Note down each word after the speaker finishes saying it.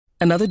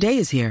Another day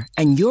is here,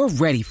 and you're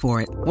ready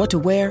for it. What to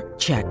wear?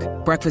 Check.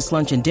 Breakfast,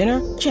 lunch, and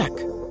dinner? Check.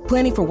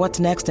 Planning for what's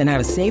next and how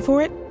to save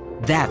for it?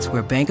 That's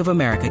where Bank of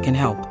America can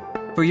help.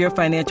 For your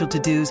financial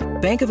to-dos,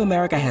 Bank of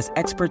America has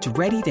experts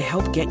ready to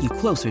help get you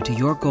closer to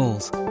your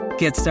goals.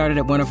 Get started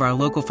at one of our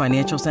local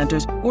financial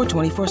centers or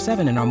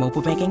 24/7 in our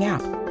mobile banking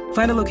app.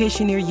 Find a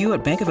location near you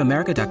at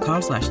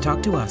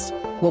bankofamerica.com/talktous.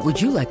 What would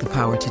you like the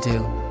power to do?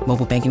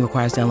 Mobile banking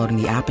requires downloading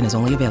the app and is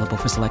only available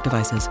for select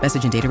devices.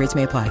 Message and data rates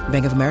may apply.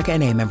 Bank of America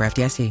N.A., member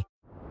FDIC.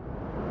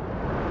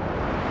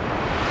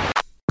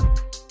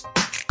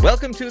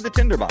 Welcome to the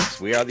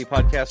Tinderbox. We are the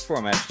podcast for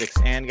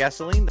Matchsticks and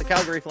Gasoline, the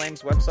Calgary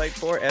Flames website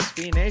for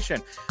SB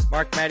Nation.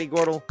 Mark, Maddie,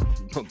 Gordle,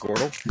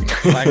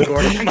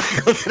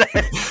 Michael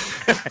today.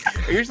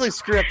 I usually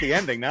screw up the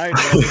ending. Now I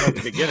know at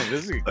the beginning.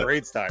 This is a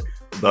great start.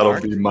 That'll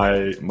Mark? be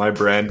my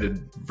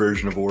branded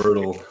version of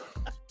Wordle.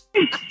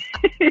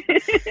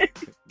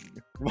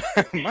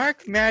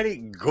 Mark,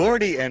 Maddie,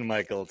 Gordy, and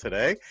Michael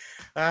today.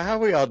 How are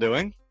we all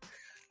doing?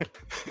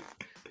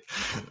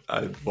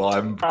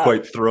 I'm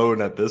quite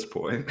thrown at this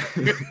point.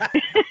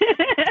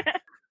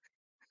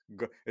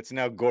 It's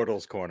now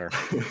Gordle's corner.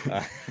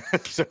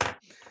 So,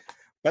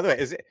 by the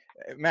way,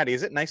 Maddie,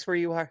 is it nice where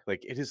you are?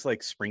 Like, it is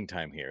like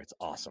springtime here. It's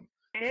awesome.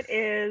 It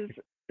is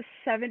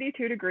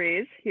 72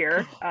 degrees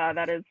here.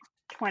 That is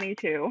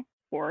 22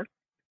 for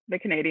the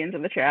Canadians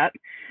in the chat.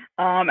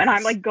 And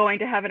I'm like going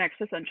to have an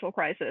existential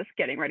crisis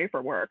getting ready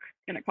for work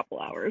in a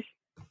couple hours.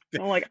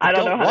 I'm like, I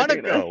don't know how to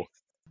do this.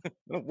 I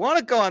don't want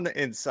to go on the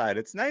inside.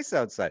 It's nice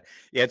outside.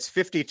 Yeah, it's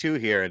 52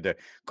 here, and to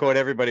quote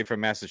everybody from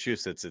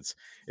Massachusetts, it's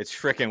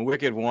freaking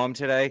wicked warm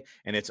today,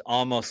 and it's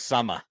almost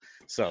summer.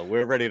 So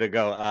we're ready to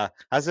go.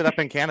 How's it up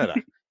in Canada?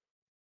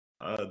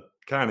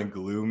 Kind of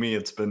gloomy.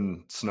 It's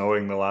been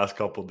snowing the last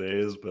couple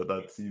days, but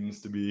that seems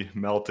to be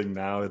melting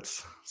now.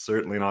 It's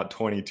certainly not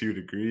 22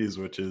 degrees,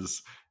 which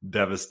is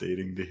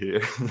devastating to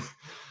hear.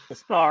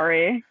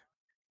 Sorry.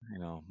 You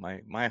know,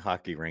 my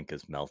hockey rink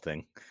is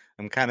melting.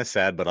 I'm kind of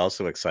sad, but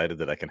also excited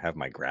that I can have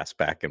my grass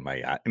back in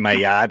my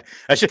yard.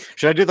 Should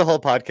I do the whole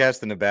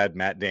podcast in a bad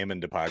Matt Damon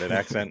Departed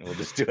accent? We'll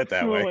just do it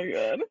that way. Oh my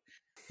god!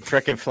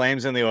 Frickin'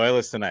 Flames and the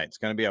Oilers tonight. It's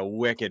going to be a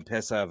wicked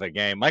piss of a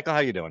game. Michael, how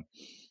you doing?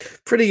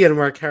 Pretty good,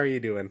 Mark. How are you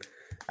doing?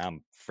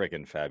 I'm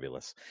friggin'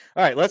 fabulous.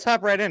 All right, let's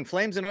hop right in.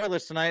 Flames and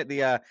Oilers tonight.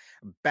 The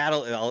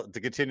battle, to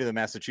continue the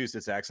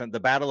Massachusetts accent, the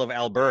Battle of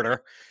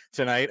Alberta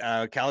tonight.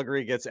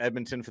 Calgary gets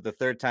Edmonton for the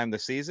third time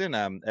this season.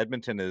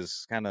 Edmonton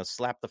has kind of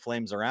slapped the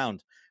Flames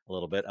around a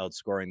little bit,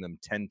 outscoring them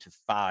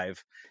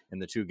 10-5 in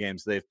the two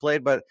games they've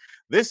played. But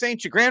this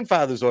ain't your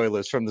grandfather's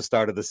Oilers from the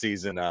start of the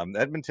season.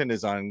 Edmonton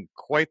is on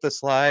quite the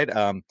slide.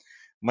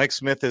 Mike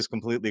Smith is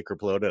completely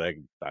crippled.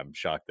 I'm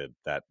shocked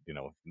that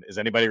is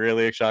anybody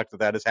really shocked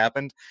that has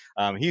happened?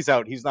 He's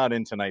out. He's not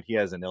in tonight. He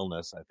has an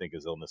illness. I think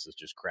his illness is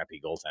just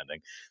crappy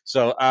goaltending.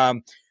 So,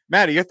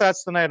 Maddie, your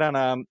thoughts tonight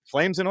on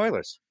Flames and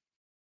Oilers?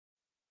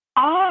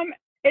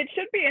 It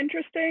should be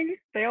interesting.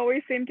 They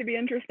always seem to be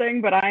interesting,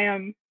 but I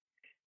am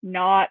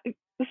not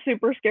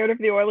super scared of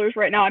the Oilers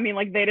right now. I mean,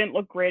 like, they didn't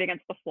look great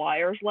against the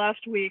Flyers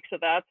last week, so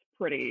that's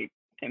pretty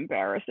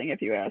embarrassing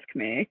if you ask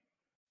me.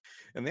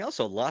 And they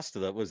also lost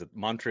to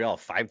Montreal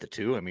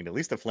 5-2. I mean, at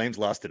least the Flames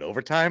lost it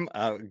overtime.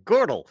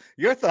 Gordle,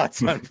 your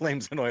thoughts on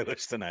Flames and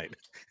Oilers tonight?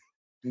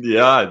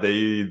 Yeah,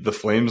 the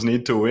Flames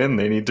need to win.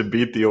 They need to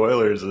beat the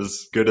Oilers.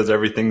 As good as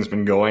everything's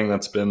been going,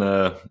 that's been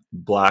a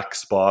black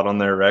spot on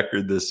their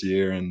record this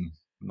year, and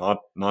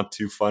not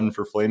too fun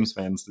for Flames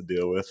fans to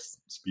deal with,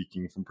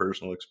 speaking from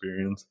personal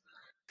experience.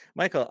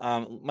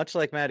 Michael, much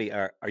like Maddie,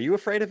 are you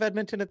afraid of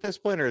Edmonton at this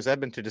point, or is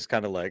Edmonton just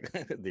kind of like,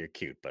 they're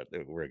cute, but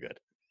we're good?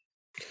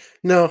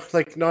 No,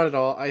 like, not at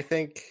all. I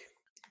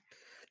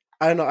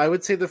don't know. I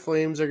would say the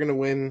Flames are going to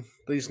win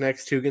these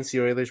next two against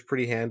the Oilers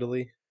pretty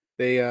handily.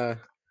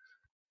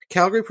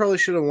 Calgary probably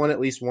should have won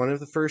at least one of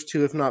the first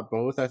two, if not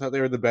both. I thought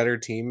they were the better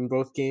team in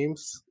both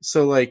games.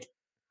 So, like,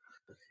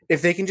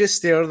 if they can just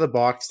stay out of the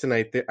box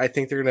tonight, I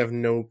think they're going to have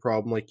no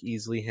problem, like,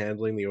 easily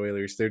handling the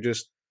Oilers. They're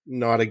just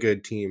not a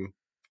good team.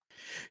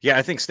 Yeah,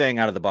 I think staying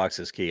out of the box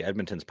is key.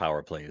 Edmonton's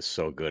power play is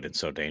so good and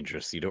so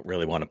dangerous. You don't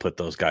really want to put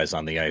those guys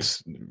on the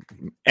ice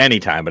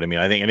anytime. But I mean,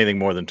 I think anything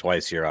more than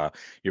twice, you're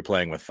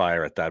playing with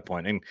fire at that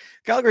point. And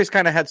Calgary's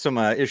kind of had some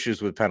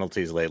issues with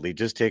penalties lately,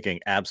 just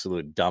taking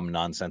absolute dumb,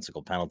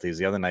 nonsensical penalties.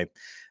 The other night,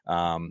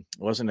 it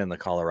wasn't in the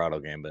Colorado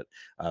game, but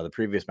the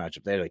previous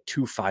matchup, they had like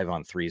 2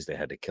 5-on-3s they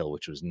had to kill,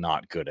 which was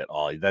not good at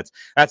all. That's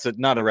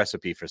not a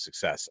recipe for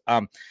success.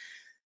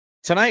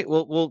 Tonight,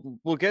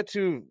 we'll get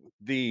to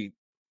the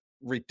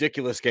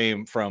ridiculous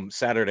game from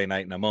Saturday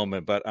night in a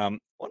moment, but I want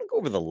to go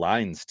over the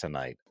lines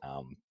tonight.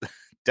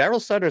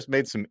 Daryl Sutter's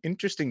made some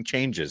interesting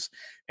changes,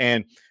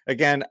 and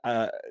again,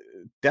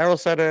 Daryl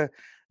Sutter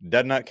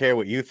does not care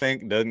what you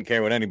think, doesn't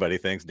care what anybody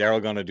thinks.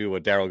 Daryl gonna do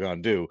what Daryl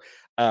gonna do.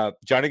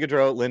 Johnny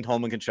Gaudreau,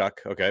 Lindholm, and Tkachuk.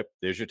 Okay,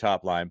 there's your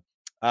top line.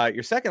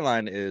 Your second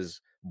line is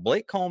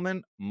Blake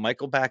Coleman,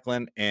 Michael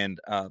Backlund, and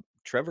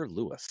Trevor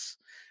Lewis.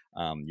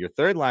 Your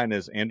third line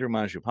is Andrew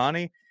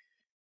Mangiapane,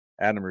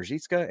 Adam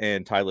Ruzicka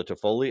and Tyler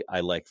Toffoli. I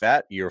like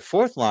that. Your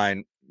fourth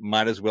line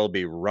might as well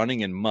be running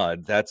in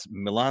mud. That's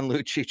Milan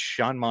Lucic,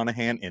 Sean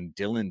Monahan, and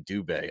Dylan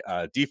Dubé.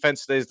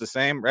 Defense stays the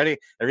same. Ready?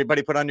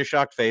 Everybody put on your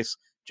shocked face.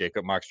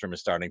 Jacob Markstrom is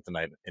starting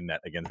tonight in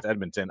net against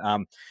Edmonton.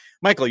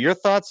 Michael, your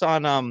thoughts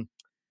on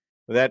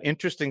that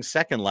interesting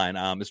second line?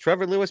 Is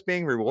Trevor Lewis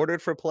being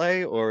rewarded for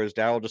play, or is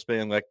Darryl just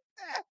being like,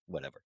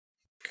 whatever?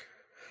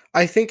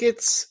 I think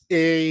it's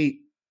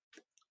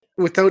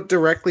without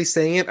directly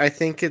saying it, I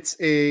think it's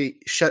a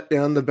shut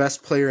down the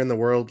best player in the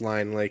world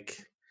line.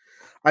 Like,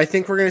 I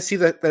think we're going to see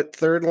that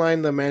third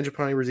line, the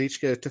Mangiapane,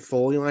 Ruzicka,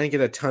 Toffoli line,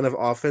 get a ton of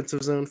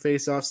offensive zone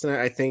faceoffs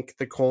tonight. I think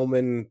the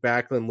Coleman,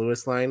 Backlund,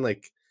 Lewis line,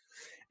 like,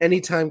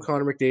 anytime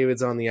Connor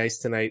McDavid's on the ice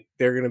tonight,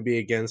 they're going to be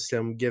against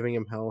him, giving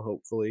him hell,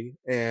 hopefully.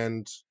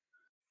 And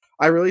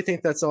I really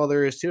think that's all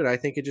there is to it. I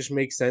think it just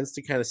makes sense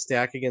to kind of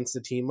stack against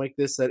a team like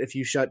this, that if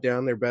you shut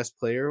down their best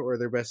player or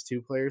their best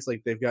two players,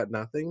 like, they've got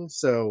nothing.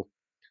 So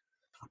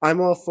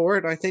I'm all for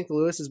it. I think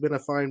Lewis has been a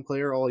fine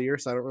player all year,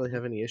 so I don't really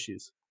have any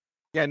issues.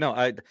 Yeah,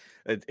 no,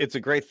 it's a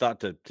great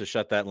thought to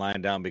shut that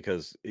line down,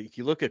 because if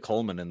you look at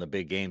Coleman in the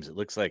big games, it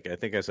looks like, I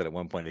think I said at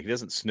one point, he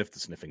doesn't sniff the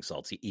sniffing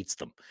salts, he eats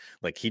them.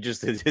 Like,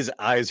 his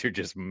eyes are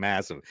just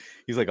massive.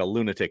 He's like a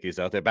lunatic. He's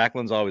out there.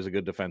 Backlund's always a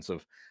good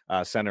defensive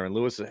center, and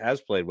Lewis has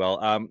played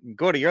well.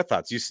 Go to your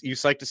thoughts. You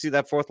psyched to see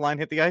that fourth line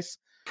hit the ice?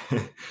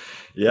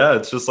 Yeah,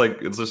 it's just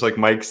like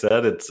Mike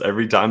said. It's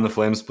every time the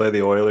Flames play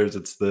the Oilers,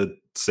 it's the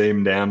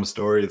same damn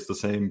story. It's the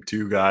same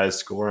two guys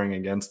scoring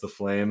against the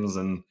Flames,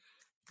 and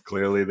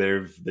clearly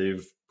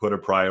they've put a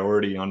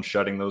priority on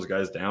shutting those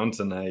guys down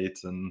tonight.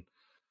 And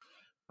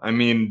I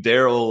mean,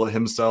 Darryl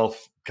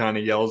himself kind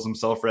of yells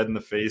himself red in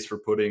the face for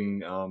putting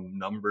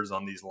numbers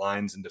on these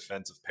lines and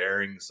defensive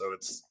pairings. So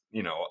it's,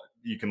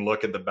 you can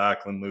look at the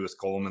Backlund, Lewis,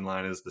 Coleman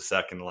line as the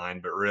second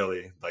line, but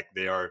really, like,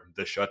 they are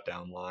the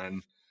shutdown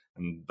line.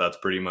 And that's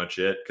pretty much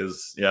it.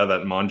 Because, yeah,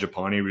 that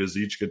Mangiapane,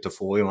 Ruzicka,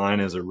 Toffoli line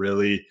is a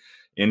really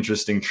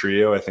interesting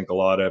trio. I think a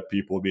lot of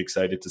people will be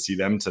excited to see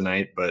them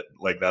tonight, but,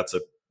 like, that's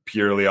a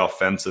purely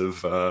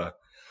offensive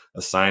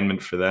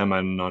assignment for them.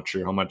 I'm not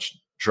sure how much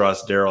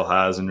trust Darryl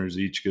has in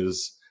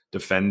Ruzicka's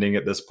defending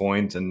at this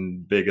point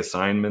and big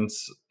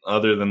assignments.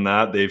 Other than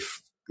that,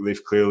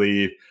 they've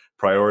clearly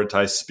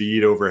prioritized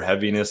speed over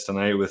heaviness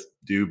tonight, with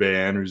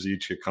Dubé and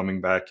Ruzicka coming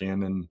back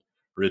in and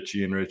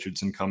Ritchie and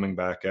Richardson coming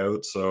back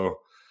out. So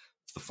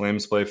if the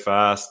Flames play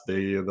fast,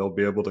 they'll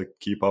be able to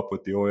keep up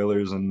with the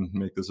Oilers and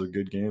make this a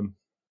good game.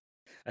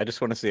 I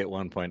just want to see at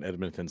one point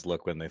Edmonton's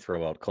look when they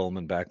throw out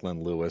Coleman,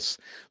 Backlund, Lewis,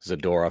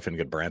 Zadorov, and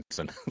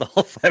Goodbranson.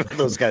 All five of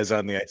those guys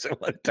on the ice at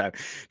one time,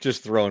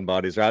 just throwing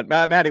bodies around.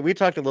 Maddie, we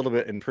talked a little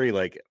bit in pre,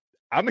 like,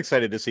 I'm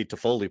excited to see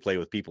Toffoli play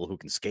with people who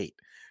can skate,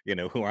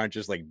 who aren't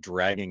just like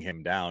dragging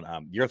him down.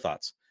 Your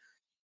thoughts?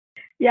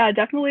 Yeah,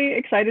 definitely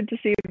excited to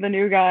see the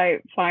new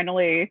guy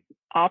finally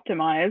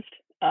optimized.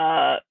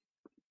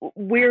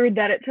 Weird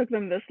that it took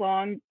them this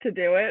long to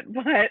do it,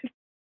 but I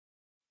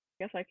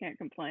guess I can't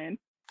complain.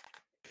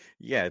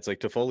 Yeah, it's like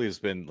Toffoli's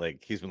been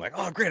like, he's been like,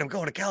 oh great, I'm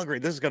going to Calgary,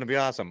 this is going to be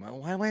awesome.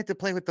 Why do I have to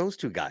play with those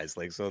two guys?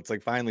 Like, so it's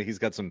like finally he's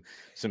got some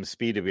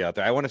speed to be out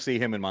there. I want to see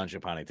him and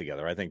Mangiapane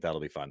together. I think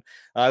that'll be fun.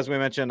 As we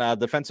mentioned,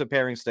 defensive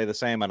pairings stay the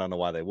same. I don't know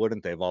why they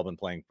wouldn't. They've all been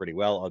playing pretty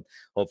well.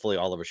 Hopefully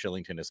Oliver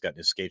Shillington has gotten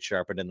his skates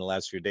sharpened in the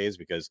last few days,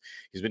 because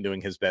he's been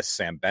doing his best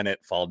Sam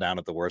Bennett fall down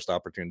at the worst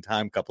opportune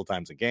time, a couple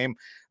times a game.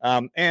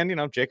 And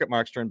Jacob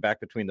Markstrom back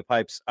between the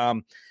pipes.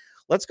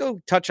 Let's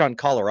go touch on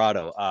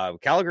Colorado.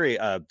 Calgary,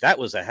 that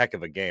was a heck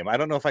of a game. I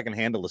don't know if I can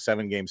handle a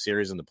 7-game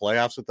series in the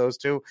playoffs with those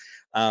two.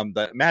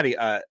 But Maddie,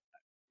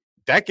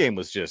 that game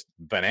was just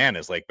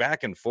bananas, like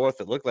back and forth.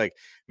 It looked like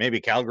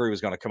maybe Calgary was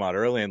going to come out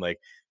early and like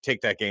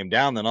take that game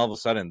down. Then all of a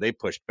sudden they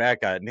pushed back.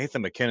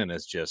 Nathan McKinnon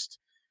is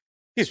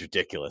he's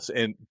ridiculous.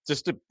 And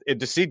just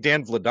to see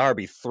Dan Vladar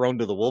be thrown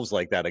to the Wolves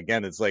like that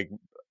again, it's like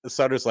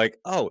Sutter's like,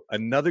 oh,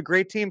 another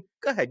great team.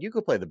 Go ahead. You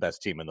go play the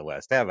best team in the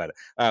West. Have at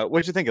it. What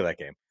did you think of that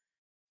game?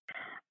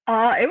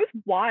 It was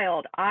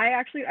wild.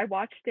 I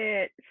watched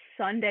it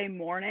Sunday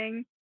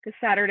morning, because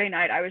Saturday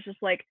night I was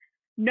just like,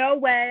 no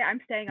way,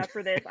 I'm staying up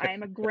for this. I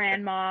am a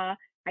grandma.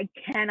 I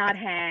cannot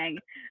hang.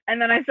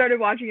 And then I started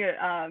watching it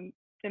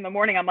in the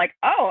morning. I'm like,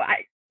 oh,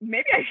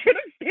 maybe I should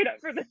have stayed up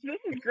for this. This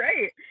is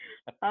great.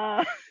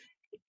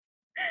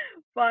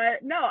 But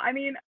no, I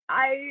mean,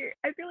 I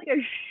feel like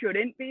I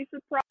shouldn't be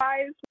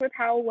surprised with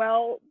how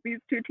well these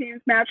two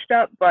teams matched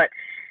up, but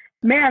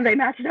man, they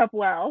matched up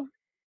well.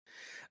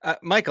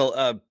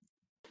 Michael,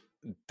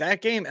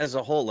 that game as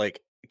a whole,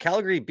 like,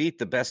 Calgary beat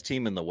the best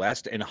team in the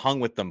West and hung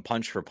with them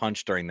punch for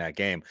punch during that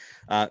game.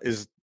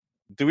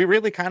 Do we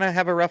really kind of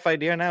have a rough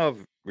idea now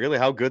of really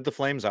how good the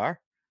Flames are?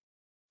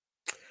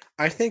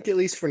 I think at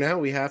least for now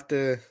we have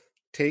to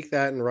take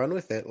that and run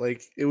with it.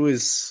 Like,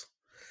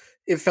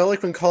 it felt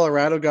like when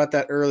Colorado got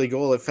that early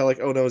goal, it felt like,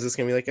 oh no, is this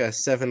going to be like a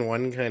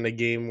 7-1 kind of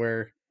game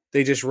where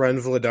they just run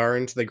Vladar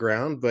into the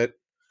ground? But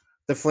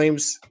the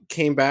Flames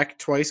came back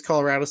twice.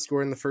 Colorado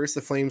scored in the first.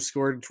 The Flames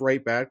scored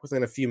right back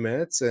within a few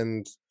minutes.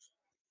 And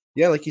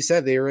yeah, like you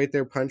said, they were right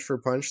there punch for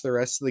punch the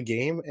rest of the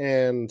game.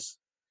 And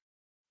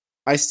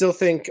I still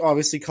think,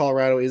 obviously,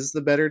 Colorado is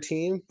the better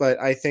team, but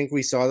I think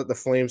we saw that the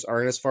Flames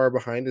aren't as far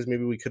behind as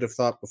maybe we could have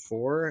thought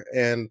before,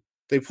 and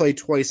they play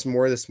twice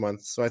more this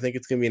month, so I think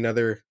it's going to be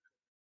another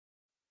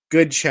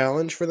good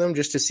challenge for them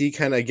just to see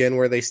kind of, again,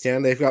 where they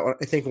stand. They've got,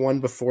 I think,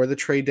 one before the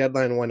trade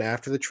deadline, one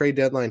after the trade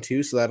deadline,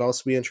 too, so that'll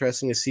also be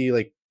interesting to see,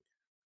 like,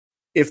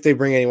 if they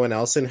bring anyone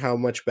else in, how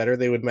much better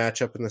they would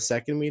match up in the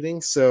second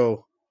meeting,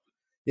 so...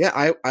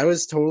 Yeah, I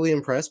was totally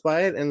impressed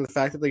by it, and the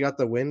fact that they got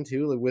the win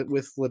too, like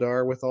with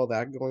Vladar, with all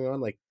that going on,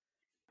 like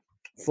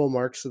full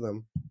marks to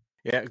them.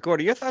 Yeah,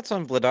 Gordy, your thoughts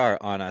on Vladar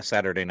on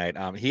Saturday night?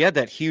 He had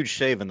that huge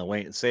save in the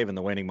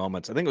waning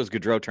moments. I think it was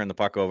Gaudreau turned the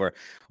puck over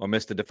or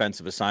missed a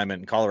defensive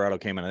assignment, and Colorado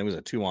came in. I think it was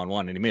a 2-on-1,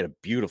 and he made a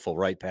beautiful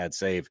right pad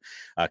save,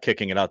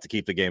 kicking it out to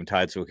keep the game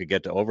tied so it could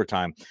get to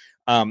overtime.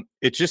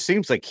 It just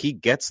seems like he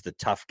gets the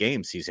tough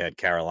games. He's had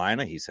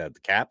Carolina, he's had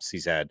the Caps,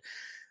 he's had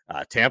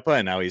Tampa,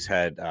 and now he's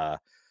had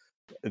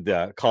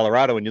the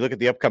Colorado. When you look at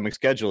the upcoming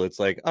schedule, it's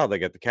like, oh, they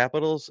got the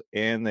Capitals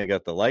and they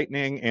got the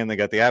Lightning and they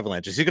got the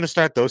Avalanche. Is he going to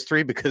start those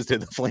three because they're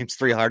the Flames'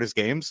 three hardest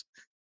games?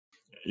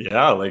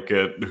 Yeah, like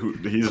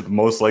he's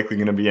most likely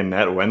going to be in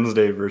net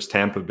Wednesday versus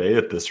Tampa Bay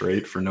at this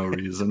rate for no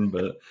reason.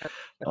 But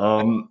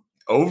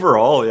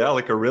overall, yeah,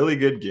 like a really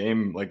good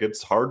game. Like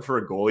it's hard for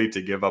a goalie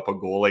to give up a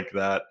goal like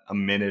that a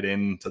minute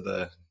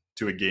into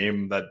to a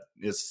game that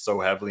is so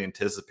heavily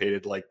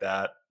anticipated like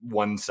that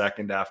 1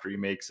 second after he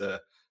makes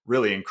a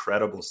really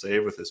incredible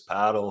save with his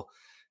paddle.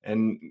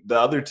 And the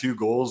other two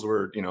goals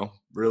were,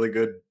 really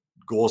good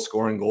goal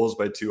scoring goals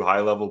by two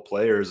high level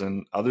players.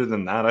 And other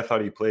than that, I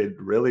thought he played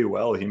really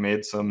well. He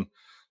made some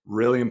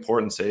really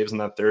important saves in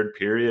that third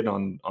period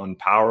on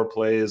power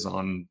plays,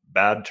 on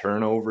bad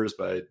turnovers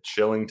by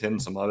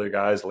Shillington, some other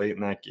guys late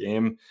in that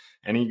game.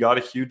 And he got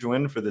a huge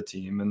win for the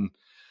team. And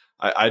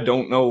I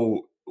don't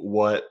know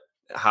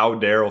how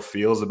Daryl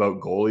feels about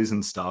goalies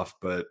and stuff,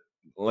 but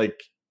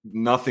like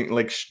nothing,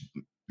 like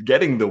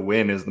getting the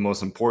win is the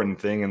most important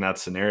thing in that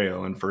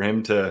scenario. And for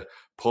him to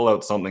pull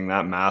out something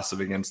that massive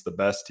against the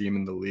best team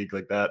in the league,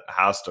 like that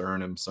has to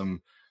earn him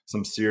some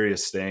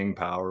serious staying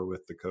power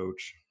with the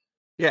coach.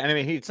 Yeah, and I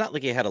mean, it's not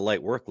like he had a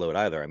light workload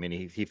either. I mean,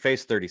 he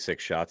faced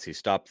 36 shots. He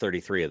stopped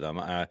 33 of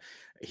them.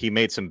 He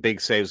made some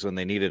big saves when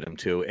they needed him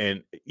to.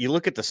 And you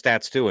look at the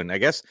stats too, and I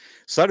guess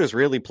Sutter's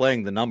really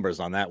playing the numbers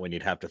on that one.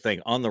 You'd have to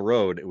think on the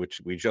road, which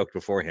we joked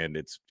beforehand,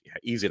 it's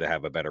easy to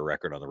have a better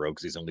record on the road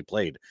because he's only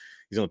played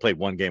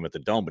one game at the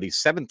Dome, but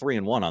he's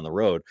 7-3-1 on the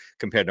road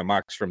compared to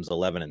Markstrom's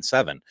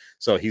 11-7.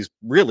 So he's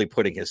really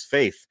putting his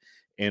faith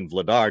in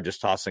Vladar,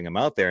 just tossing him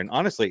out there. And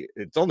honestly,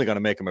 it's only going to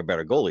make him a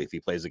better goalie if he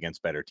plays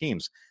against better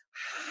teams.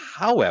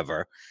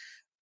 However,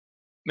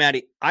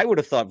 Maddie, I would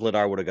have thought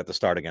Vladar would have got the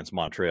start against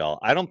Montreal.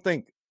 I don't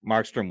think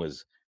Markstrom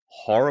was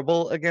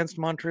horrible against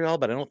Montreal,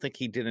 but I don't think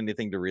he did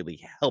anything to really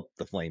help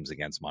the Flames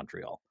against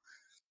Montreal.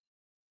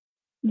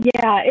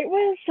 Yeah, it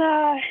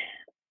was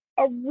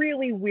a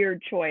really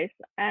weird choice.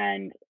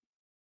 And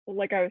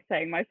like I was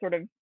saying, my sort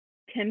of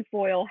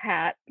tinfoil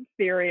hat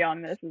theory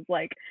on this is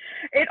like,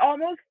 it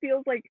almost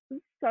feels like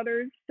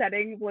Sutter's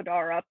setting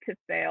Vladar up to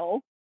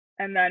fail.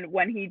 And then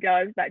when he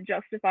does, that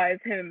justifies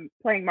him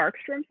playing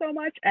Markstrom so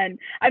much. And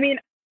I mean,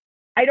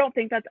 I don't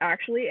think that's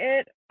actually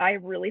it. I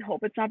really hope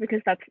it's not, because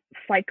that's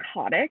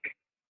psychotic.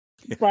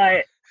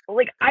 But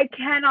like, I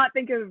cannot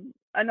think of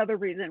another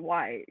reason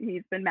why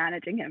he's been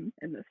managing him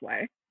in this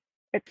way.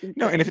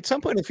 No, and if at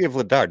some point, if you have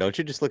Vladar, don't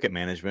you just look at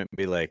management and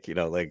be like,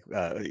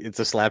 it's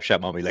a slap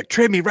shot moment. Like,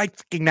 trade me right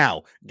fucking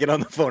now. Get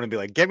on the phone and be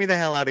like, get me the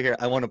hell out of here.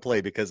 I want to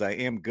play because I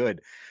am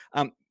good.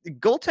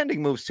 Goaltending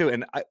moves too,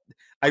 and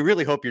I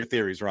really hope your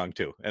theory is wrong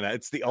too. And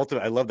it's the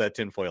ultimate. I love that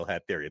tinfoil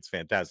hat theory. It's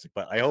fantastic,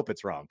 but I hope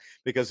it's wrong,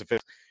 because if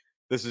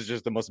this is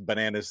just the most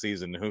bananas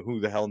season, who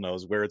the hell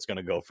knows where it's going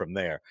to go from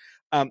there.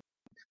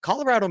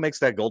 Colorado makes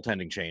that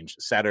goaltending change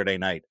Saturday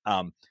night.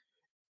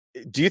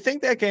 Do you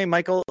think that game,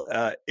 Michael,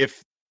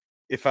 if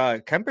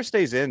Kemper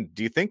stays in,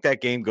 do you think that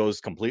game goes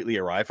completely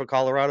awry for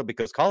Colorado?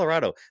 Because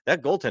Colorado,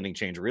 that goaltending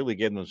change really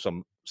gave them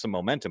some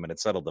momentum, and it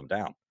settled them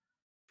down.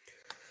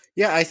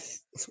 Yeah,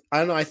 I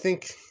don't know. I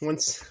think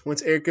once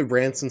Eric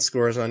Goodbranson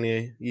scores on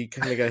you, you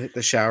kind of got to hit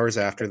the showers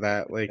after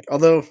that. Like,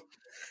 although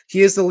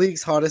he is the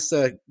league's hottest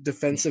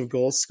defensive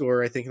goal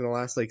scorer, I think, in the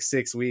last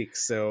 6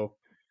 weeks. So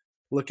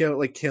look out,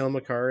 like Cale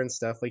Makar and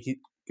stuff. Like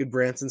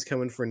Goodbranson's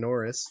coming for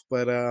Norris,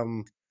 but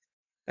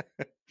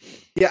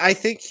yeah, I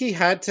think he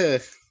had to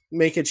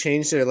make a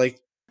change there.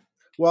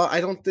 Well,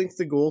 I don't think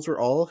the goals were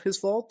all his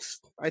fault.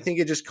 I think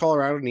it just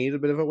Colorado needed a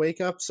bit of a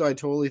wake up. So I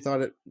totally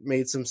thought it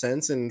made some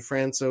sense. And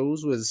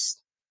Francouz was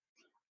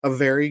a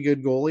very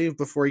good goalie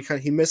before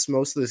he missed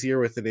most of this year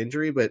with an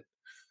injury, but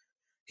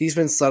he's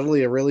been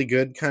subtly a really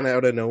good kind of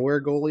out of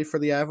nowhere goalie for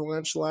the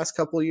Avalanche the last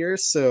couple of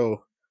years.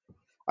 So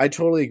I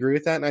totally agree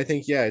with that. And I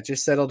think, yeah, it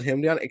just settled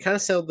him down. It kind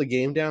of settled the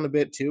game down a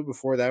bit too.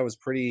 Before that was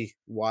pretty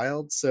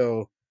wild.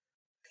 So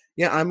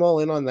yeah, I'm all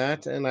in on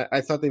that. And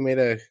I thought they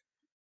made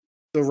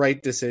the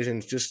right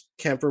decisions. Just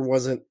Kemper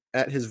wasn't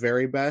at his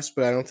very best,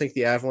 but I don't think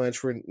the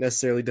Avalanche were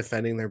necessarily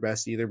defending their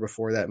best either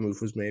before that move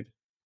was made.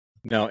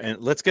 No,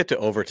 and let's get to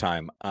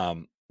overtime.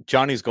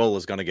 Johnny's goal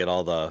is going to get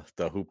all the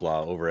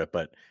hoopla over it,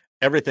 but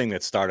everything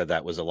that started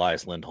that was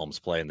Elias Lindholm's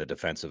play in the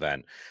defensive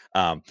end.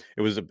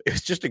 It was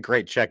just a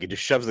great check. He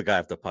just shoves the guy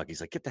off the puck. He's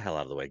like, "Get the hell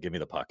out of the way, give me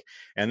the puck."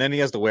 And then he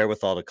has the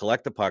wherewithal to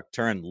collect the puck,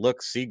 turn,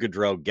 look, see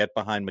Gaudreau, get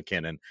behind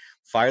McKinnon,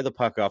 fire the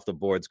puck off the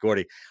boards.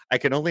 Gordy, I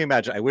can only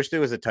imagine. I wish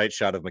there was a tight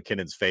shot of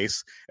McKinnon's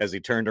face as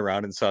he turned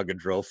around and saw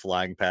Gaudreau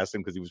flying past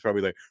him, because he was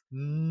probably like,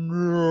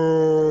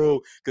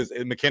 "No," because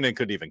McKinnon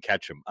couldn't even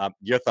catch him.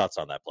 Your thoughts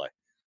on that play?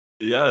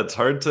 Yeah, it's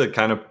hard to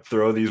kind of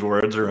throw these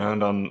words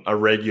around on a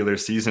regular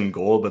season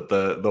goal, but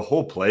the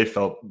whole play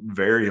felt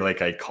very like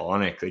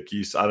iconic. Like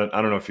I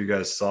don't know if you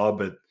guys saw,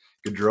 but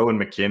Gaudreau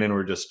and McKinnon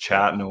were just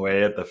chatting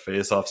away at the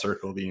faceoff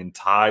circle the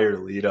entire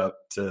lead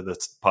up to the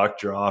puck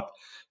drop,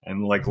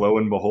 and like lo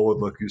and behold,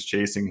 look who's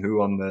chasing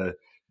who on the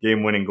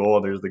game-winning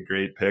goal. There's the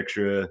great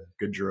picture of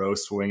Gaudreau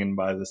swinging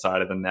by the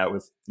side of the net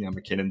with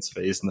McKinnon's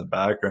face in the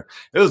background.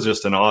 It was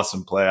just an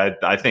awesome play.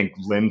 I think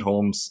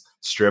Lindholm's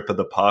strip of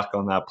the puck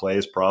on that play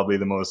is probably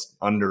the most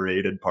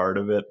underrated part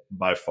of it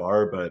by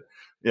far. But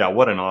yeah,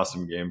 what an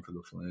awesome game for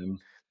the Flames.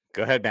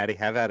 Go ahead, Maddie.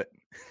 Have at it.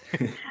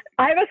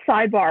 I have a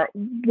sidebar.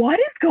 What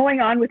is going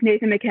on with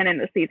Nathan McKinnon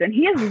this season?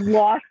 He has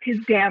lost his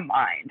damn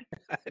mind.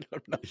 I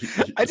don't know.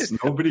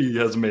 Nobody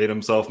has made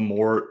himself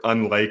more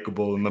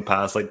unlikable in the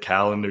past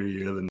calendar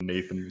year than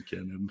Nathan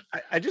McKinnon.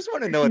 I just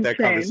want to know what that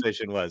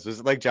conversation was.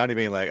 Was it like Johnny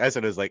being like, I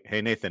said, it was like,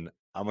 "Hey, Nathan,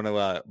 I'm going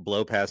to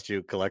blow past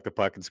you, collect the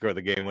puck, and score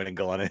the game-winning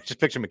goal on it." Just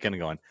picture McKinnon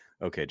going,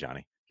 "Okay,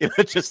 Johnny."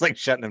 Just like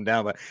shutting him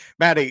down. But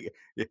Maddie,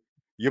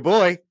 your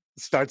boy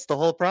starts the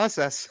whole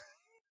process.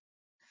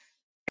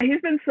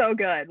 He's been so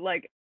good.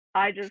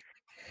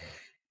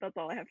 That's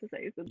all I have to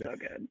say. He's been so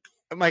good.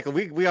 Michael,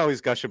 we always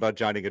gush about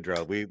Johnny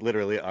Gaudreau. We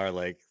literally are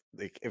like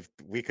if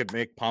we could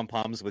make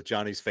pom-poms with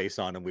Johnny's face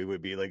on them, we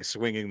would be like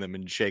swinging them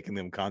and shaking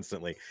them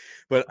constantly.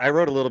 But I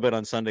wrote a little bit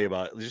on Sunday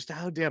about just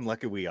how damn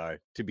lucky we are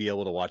to be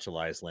able to watch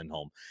Elias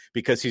Lindholm,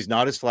 because he's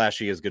not as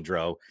flashy as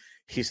Gaudreau.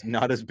 He's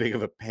not as big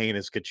of a pain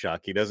as Tkachuk.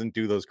 He doesn't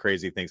do those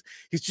crazy things.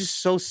 He's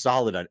just so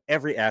solid on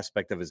every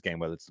aspect of his game,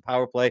 whether it's the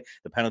power play,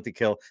 the penalty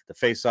kill, the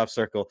face-off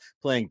circle,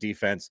 playing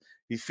defense.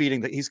 He's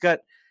feeding he's got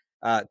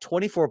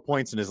 24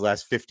 points in his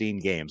last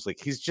 15 games.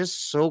 Like, he's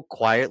just so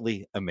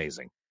quietly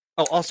amazing.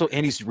 Oh, also,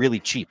 and he's really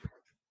cheap.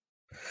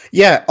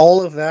 Yeah,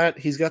 all of that.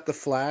 He's got the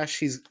flash.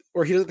 He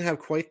doesn't have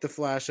quite the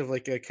flash of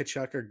like a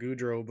Tkachuk or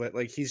Gaudreau, but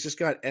like he's just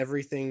got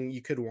everything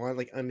you could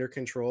want under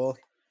control.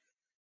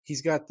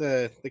 He's got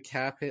the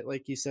cap hit,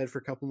 like you said, for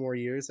a couple more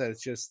years. That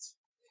it's just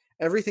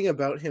everything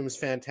about him is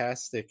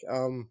fantastic.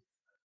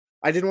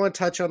 I didn't want to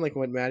touch on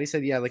what Maddie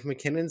said. Yeah,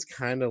 McKinnon's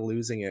kind of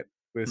losing it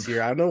this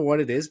year. I don't know what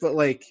it is, but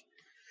I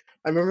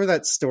remember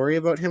that story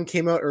about him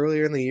came out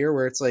earlier in the year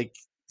where it's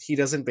he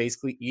doesn't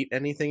basically eat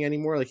anything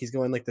anymore. He's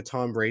going the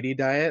Tom Brady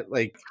diet.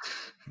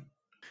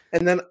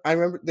 And then I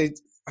remember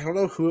I don't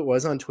know who it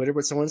was on Twitter,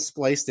 but someone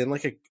spliced in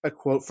a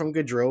quote from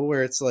Gaudreau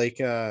where it's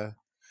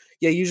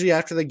yeah, usually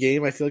after the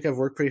game, I feel like I've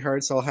worked pretty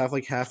hard, so I'll have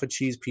half a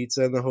cheese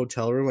pizza in the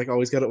hotel room.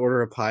 Always got to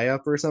order a pie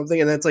up or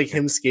something. And that's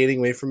him skating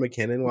away from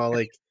McKinnon while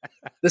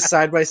the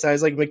side by side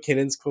is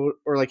McKinnon's quote,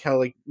 or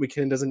how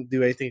McKinnon doesn't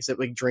do anything except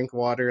drink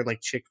water and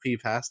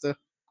chickpea pasta.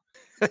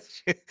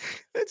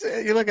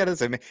 You look at it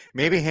and say,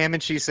 maybe ham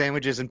and cheese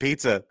sandwiches and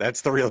pizza.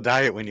 That's the real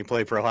diet when you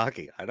play pro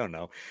hockey. I don't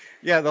know.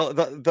 Yeah,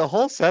 the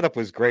whole setup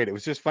was great. It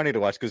was just funny to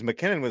watch because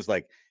McKinnon was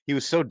he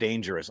was so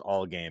dangerous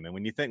all game. And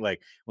when you think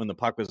when the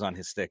puck was on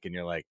his stick and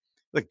you're like,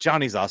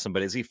 Johnny's awesome,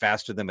 but is he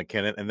faster than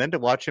McKinnon? And then to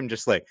watch him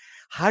just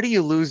how do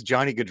you lose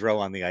Johnny Gaudreau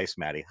on the ice,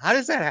 Maddie? How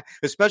does that happen?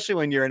 Especially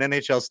when you're an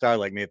NHL star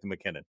like Nathan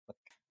McKinnon?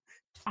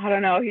 I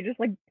don't know. He just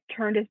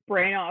turned his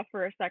brain off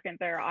for a second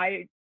there.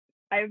 I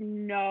have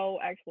no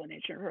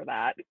explanation for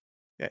that.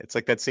 Yeah, it's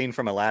like that scene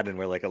from Aladdin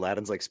where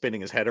Aladdin's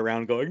spinning his head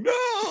around going,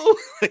 no,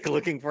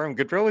 looking for him.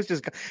 Gaudreau was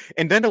just,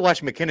 and then to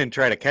watch McKinnon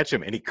try to catch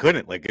him and he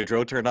couldn't.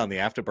 Gaudreau turned on the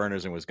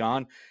afterburners and was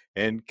gone,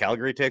 and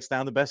Calgary takes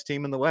down the best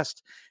team in the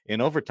West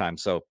in overtime.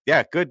 So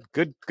yeah, good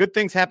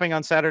things happening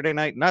on Saturday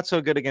night. Not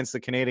so good against the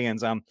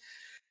Canadians.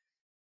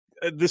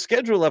 The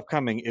schedule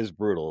upcoming is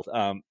brutal.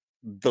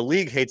 The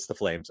league hates the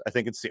Flames. I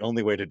think it's the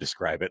only way to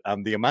describe it.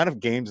 The amount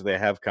of games they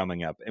have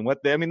coming up, and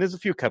there's a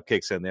few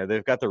cupcakes in there.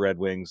 They've got the Red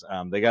Wings.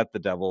 They got the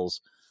Devils.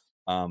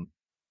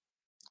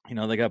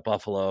 They got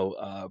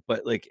Buffalo.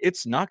 But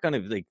it's not going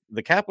to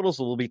the Capitals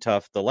will be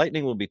tough. The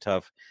Lightning will be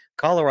tough.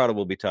 Colorado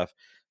will be tough.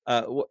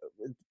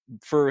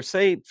 For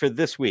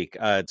this week,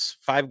 it's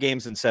 5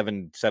 games in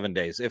 7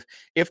 days.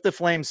 If the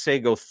Flames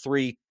go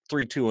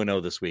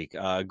 3-2-0 this week,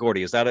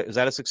 Gordy, is that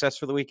a success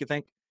for the week, you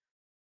think?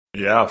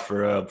 Yeah,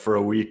 for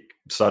a week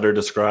Sutter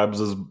describes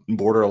as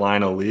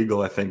borderline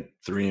illegal. I think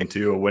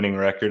 3-2, a winning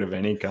record of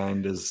any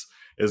kind is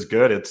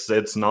good.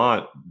 It's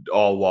not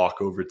all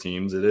walkover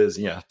teams. It is,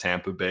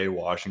 Tampa Bay,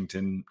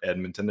 Washington,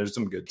 Edmonton. There's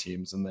some good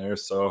teams in there.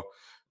 So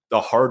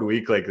a hard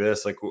week like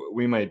this,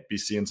 we might be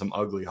seeing some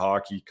ugly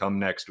hockey come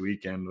next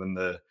weekend when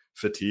the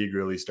fatigue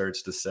really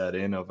starts to set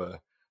in of a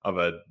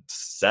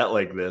set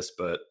like this.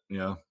 But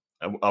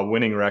a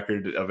winning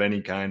record of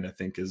any kind, I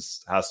think,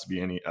 has to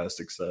be a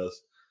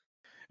success.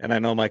 And I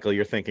know, Michael,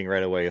 you're thinking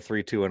right away a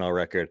 3-2-0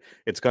 record.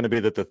 It's going to be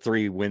that the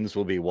 3 wins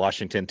will be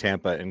Washington,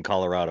 Tampa, and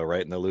Colorado,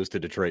 right? And they'll lose to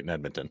Detroit and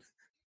Edmonton.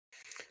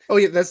 Oh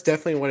yeah, that's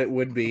definitely what it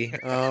would be.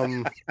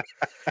 I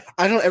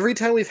don't know. Every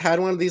time we've had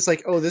one of these,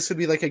 like, oh, this would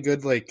be like a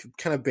good like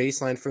kind of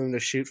baseline for them to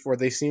shoot for,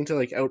 they seem to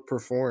like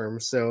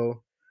outperform.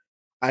 So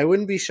I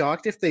wouldn't be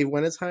shocked if they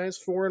went as high as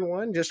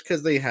 4-1, just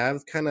because they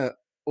have kind of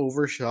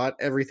overshot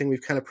everything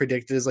we've kind of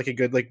predicted as like a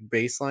good like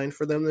baseline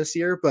for them this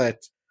year.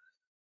 But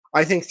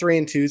I think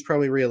 3-2 is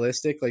probably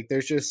realistic. Like,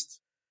 there's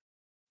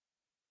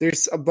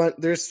a bunch.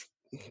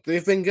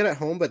 They've been good at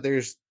home, but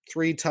there's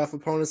 3 tough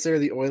opponents there.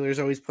 The Oilers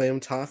always play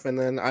them tough, and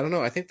then I don't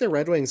know. I think the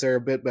Red Wings are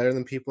a bit better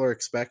than people are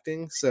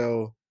expecting.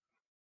 So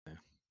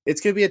it's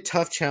going to be a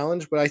tough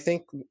challenge, but I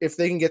think if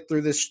they can get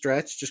through this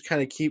stretch, just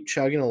kind of keep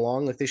chugging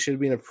along, like they should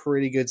be in a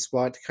pretty good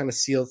spot to kind of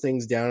seal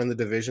things down in the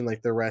division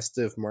like the rest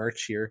of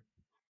March here.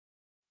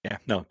 Yeah,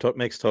 no,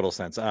 makes total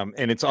sense.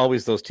 And it's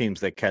always those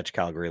teams that catch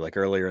Calgary. Like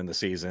earlier in the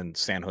season,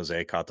 San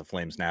Jose caught the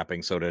Flames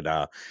napping. So did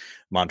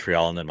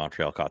Montreal, and then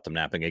Montreal caught them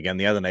napping again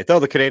the other night. Though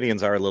the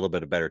Canadiens are a little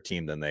bit a better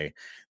team than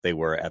they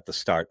were at the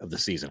start of the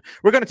season.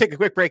 We're going to take a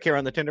quick break here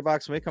on the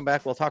Tinderbox. When we come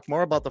back, we'll talk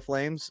more about the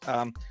Flames.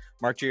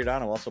 Mark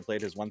Giordano also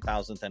played his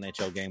 1,000th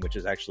NHL game, which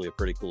is actually a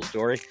pretty cool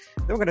story.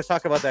 Then we're going to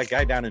talk about that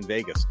guy down in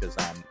Vegas because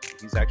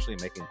he's actually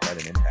making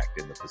quite an impact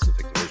in the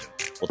Pacific Division.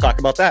 We'll talk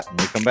about that when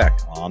we come back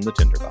on the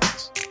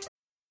Tinderbox.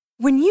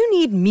 When you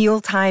need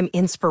mealtime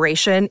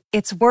inspiration,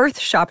 it's worth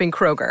shopping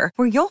Kroger,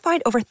 where you'll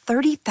find over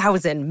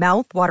 30,000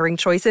 mouth-watering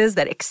choices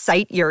that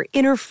excite your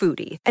inner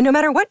foodie. And no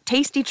matter what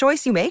tasty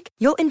choice you make,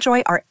 you'll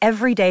enjoy our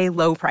everyday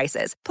low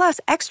prices, plus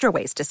extra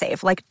ways to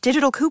save, like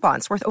digital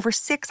coupons worth over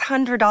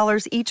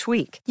 $600 each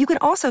week. You can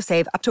also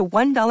save up to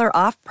 $1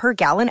 off per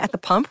gallon at the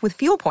pump with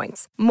fuel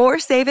points. More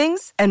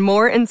savings and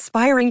more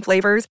inspiring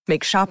flavors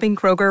make shopping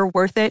Kroger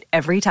worth it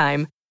every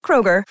time.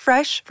 Kroger,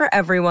 fresh for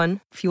everyone.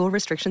 Fuel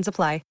restrictions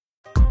apply.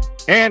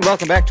 And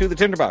welcome back to the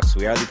Tinderbox.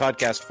 We are the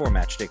podcast for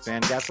Matchstick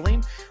Van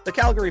Gasoline, the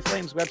Calgary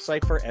Flames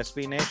website for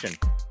SB Nation.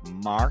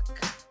 Mark,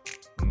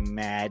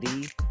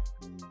 Maddie,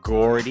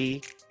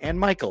 Gordy, and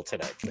Michael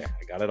today. There,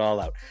 I got it all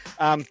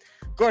out.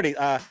 Gordy,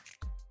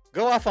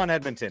 go off on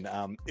Edmonton.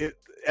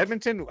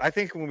 Edmonton, I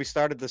think when we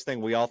started this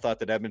thing, we all thought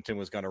that Edmonton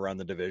was going to run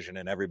the division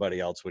and everybody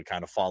else would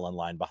kind of fall in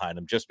line behind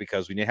them, just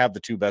because when you have the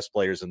 2 best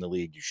players in the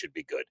league, you should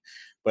be good.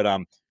 But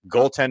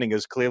goaltending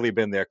has clearly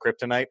been their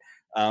kryptonite.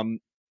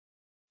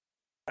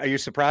 Are you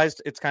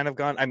surprised it's kind of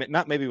gone? I mean,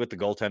 not maybe with the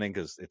goaltending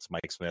because it's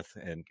Mike Smith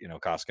and,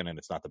 Koskinen.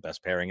 It's not the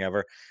best pairing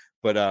ever.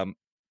 But are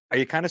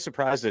you kind of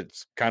surprised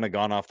it's kind of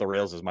gone off the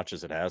rails as much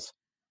as it has?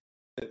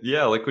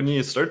 Yeah, like when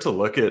you start to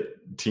look at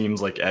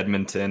teams like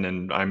Edmonton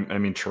and I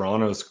mean,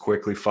 Toronto's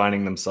quickly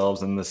finding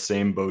themselves in the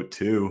same boat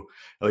too.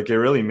 Like, it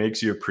really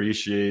makes you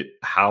appreciate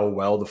how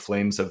well the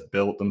Flames have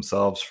built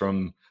themselves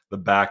from the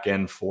back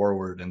end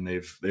forward. And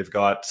they've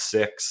got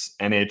 6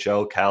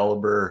 NHL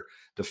caliber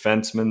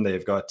defensemen.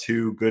 They've got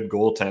 2 good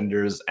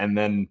goaltenders, and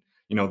then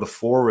the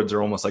forwards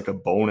are almost like a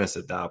bonus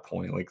at that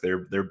point. Like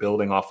they're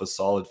building off a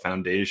solid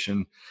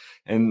foundation,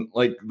 and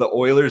like the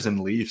Oilers and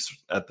Leafs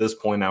at this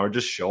point now are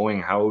just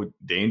showing how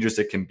dangerous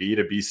it can be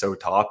to be so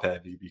top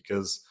heavy,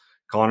 because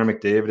Connor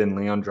McDavid and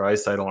Leon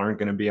Draisaitl aren't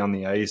going to be on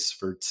the ice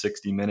for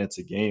 60 minutes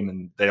a game,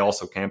 and they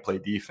also can't play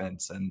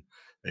defense, and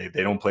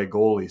they don't play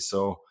goalie.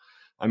 So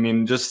I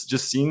mean, just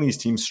seeing these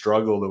teams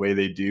struggle the way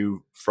they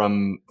do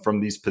from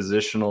these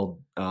positional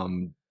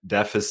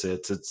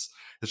deficits, it's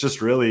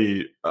just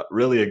really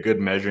a good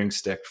measuring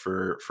stick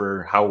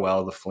for how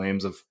well the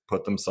Flames have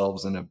put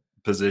themselves in a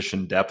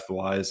position depth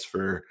wise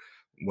for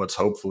what's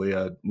hopefully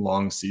a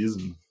long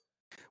season.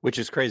 Which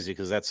is crazy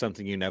because that's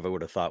something you never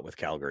would have thought with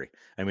Calgary.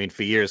 I mean,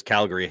 for years,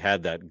 Calgary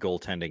had that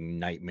goaltending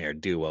nightmare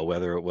duo,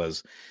 whether it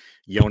was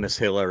Jonas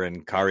Hiller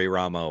and Kari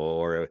Ramo,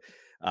 or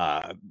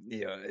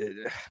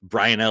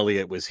Brian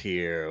Elliott was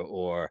here,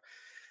 or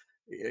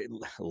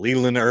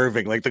Leland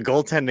Irving. Like, the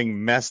goaltending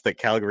mess that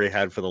Calgary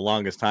had for the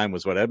longest time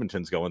was what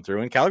Edmonton's going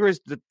through. And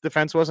Calgary's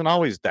defense wasn't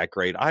always that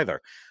great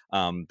either.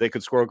 They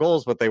could score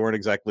goals, but they weren't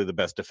exactly the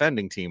best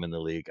defending team in the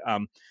league.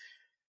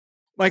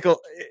 Michael,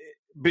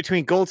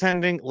 between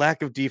goaltending,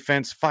 lack of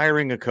defense,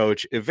 firing a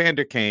coach,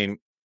 Evander Kane,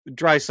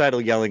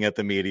 Draisaitl yelling at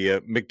the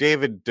media,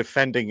 McDavid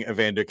defending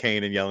Evander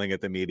Kane and yelling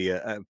at the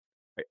media,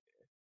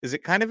 is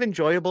it kind of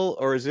enjoyable,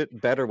 or is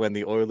it better when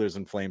the Oilers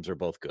and Flames are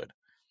both good?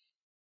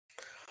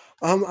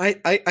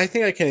 I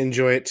think I can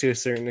enjoy it to a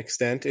certain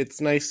extent. It's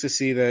nice to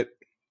see that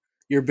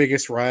your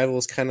biggest rival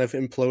is kind of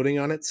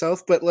imploding on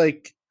itself. But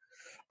like,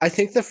 I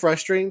think the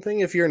frustrating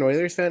thing, if you're an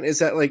Oilers fan, is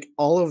that like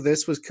all of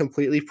this was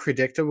completely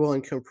predictable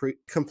and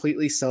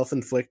completely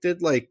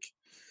self-inflicted. Like,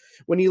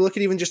 when you look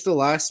at even just the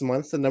last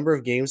month, the number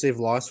of games they've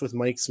lost with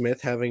Mike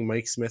Smith having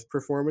Mike Smith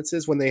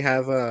performances, when they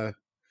have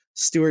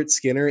Stuart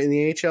Skinner in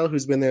the AHL,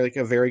 who's been there like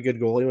a very good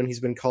goalie when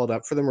he's been called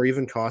up for them, or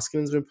even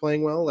Koskinen's been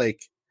playing well.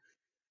 Like,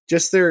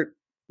 just their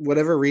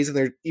whatever reason,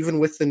 they're even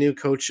with the new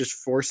coach just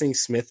forcing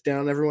Smith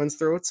down everyone's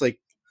throats. Like,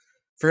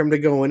 for him to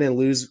go in and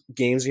lose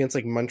games against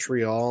like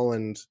Montreal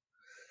and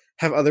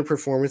have other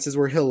performances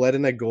where he'll let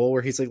in a goal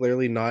where he's like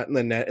literally not in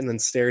the net and then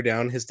stare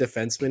down his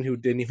defenseman who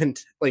didn't even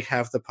like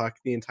have the puck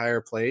the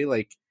entire play.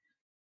 Like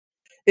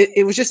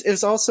it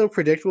was also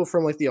predictable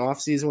from like the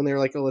offseason when they were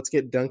like, oh, let's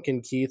get Duncan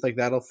Keith, like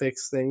that'll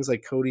fix things,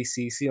 like Cody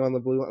Ceci on the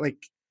blue line.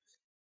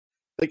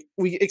 Like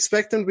we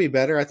expect them to be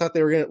better. I thought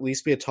they were going to at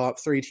least be a top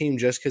 3 team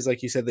just because,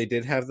 like you said, they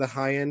did have the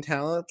high end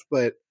talent,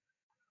 but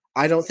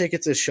I don't think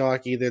it's a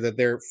shock either that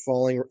they're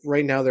falling.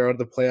 Right now, they're out of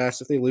the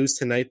playoffs. If they lose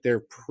tonight, they're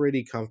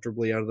pretty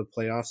comfortably out of the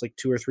playoffs, like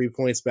 2 or 3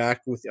 points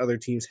back with the other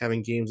teams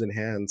having games in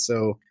hand.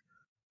 So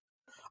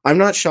I'm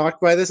not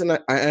shocked by this, and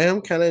I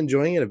am kind of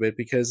enjoying it a bit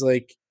because,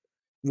 like,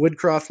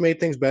 Woodcroft made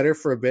things better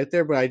for a bit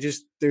there, but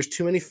there's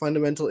too many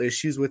fundamental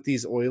issues with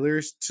these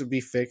Oilers to be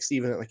fixed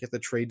even at the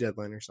trade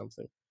deadline or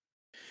something.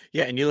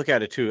 Yeah, and you look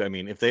at it too. I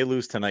mean, if they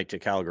lose tonight to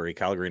Calgary,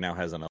 Calgary now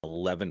has an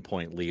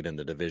 11-point lead in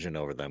the division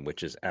over them,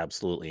 which is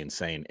absolutely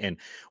insane. And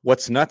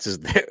what's nuts is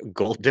their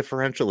goal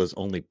differential is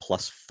only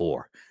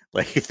 +4.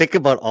 Like, you think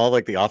about all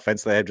like the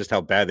offense they have, just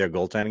how bad their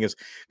goaltending is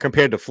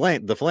compared to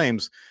the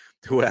Flames,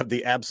 who have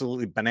the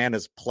absolutely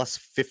bananas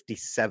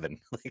 +57.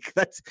 Like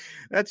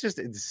that's just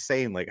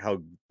insane. Like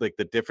how like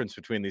the difference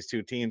between these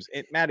two teams.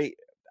 Maddie,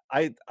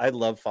 I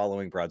love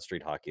following Broad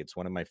Street Hockey. It's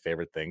one of my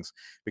favorite things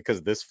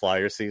because this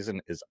Flyer season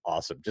is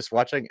awesome. Just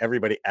watching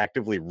everybody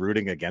actively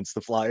rooting against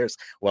the Flyers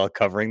while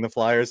covering the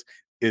Flyers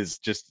is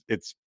just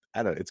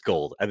I don't know, it's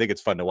gold. I think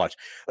it's fun to watch.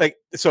 Like,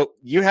 so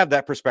you have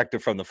that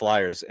perspective from the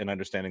Flyers and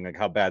understanding like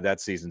how bad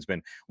that season's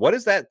been. What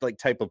does that like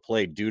type of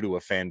play do to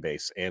a fan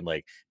base and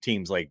like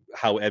teams like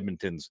how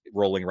Edmonton's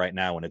rolling right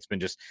now? And it's been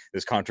just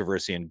this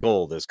controversy in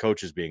goal, there's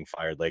coaches being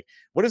fired. Like,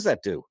 what does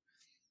that do?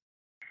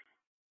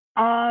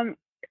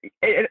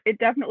 It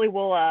definitely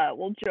will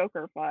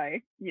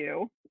Jokerify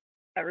you.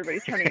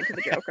 Everybody's turning into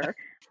the Joker.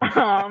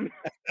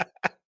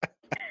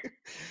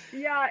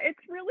 Yeah, it's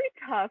really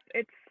tough.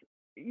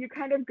 You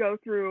kind of go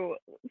through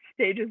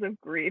stages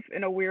of grief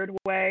in a weird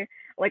way.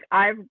 Like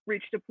I've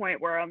reached a point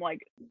where I'm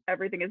like,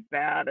 everything is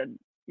bad and,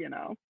 you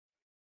know,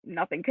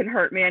 nothing can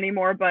hurt me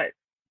anymore, but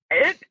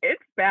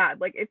it's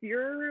bad. Like if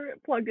you're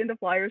plugged into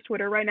Flyers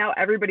Twitter right now,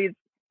 everybody's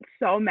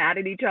so mad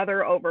at each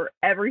other over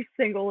every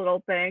single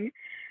little thing.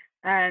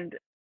 And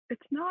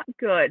it's not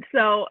good.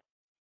 So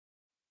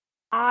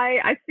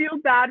I feel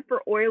bad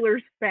for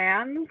Oilers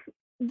fans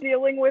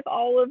dealing with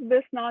all of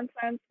this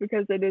nonsense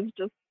because it is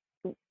just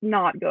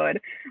not good.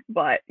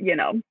 But, you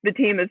know, the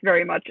team is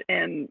very much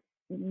in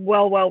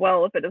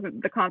well, if it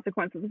isn't the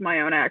consequences of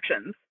my own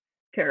actions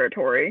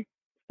territory.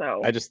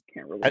 So I just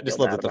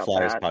love that the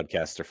Flyers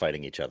podcasts are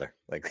fighting each other.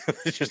 Like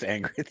they're just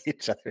angry at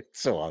each other.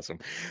 It's so awesome.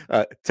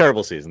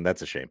 Terrible season.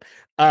 That's a shame.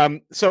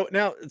 So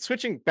now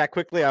switching back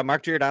quickly,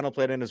 Mark Giordano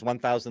played in his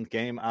 1,000th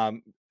game.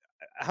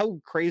 How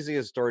crazy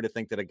is a story to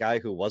think that a guy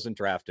who wasn't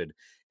drafted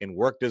and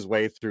worked his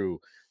way through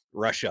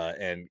Russia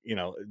and, you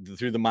know,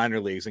 through the minor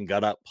leagues and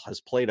got up,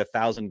 has played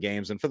 1,000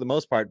 games and for the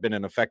most part been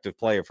an effective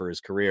player for his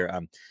career.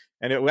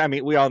 I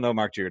mean, we all know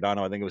Mark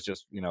Giordano. I think it was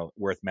just, you know,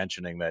 worth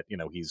mentioning that, you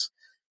know, he's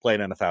played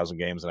in 1,000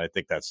 games, and I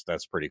think that's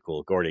pretty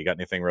cool. Gordy, you got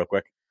anything real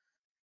quick?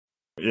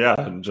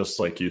 Yeah, just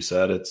like you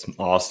said, it's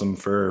awesome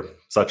for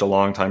such a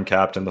long-time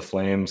captain. The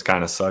Flames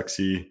kind of sucks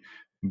he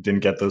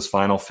didn't get those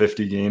final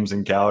 50 games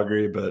in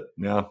Calgary, but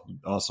yeah,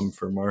 awesome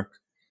for Mark.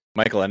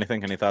 Michael,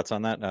 any thoughts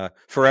on that?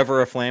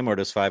 Forever a Flame, or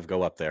does 5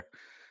 go up there?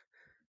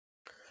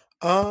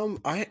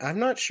 I'm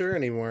not sure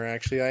anymore.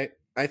 Actually,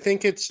 I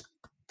think it's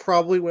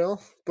probably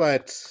will,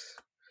 but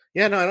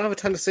yeah, no, I don't have a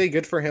ton to say.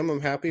 Good for him. I'm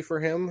happy for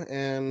him,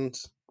 and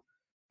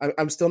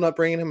I'm still not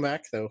bringing him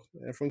back though.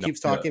 Everyone keeps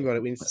talking about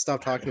it. We need to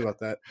stop talking about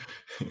that.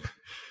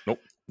 Nope.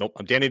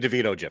 I'm Danny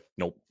DeVito, Jip.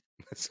 Nope.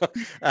 So,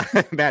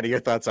 Maddie,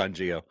 your thoughts on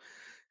Gio?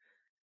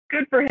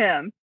 Good for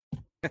him.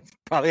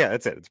 Well, yeah,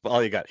 that's it. It's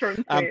all you got.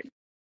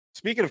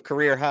 Speaking of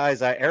career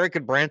highs,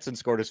 Eric Branson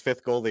scored his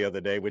 5th goal the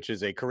other day, which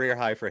is a career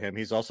high for him.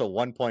 He's also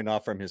 1 point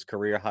off from his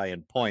career high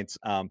in points.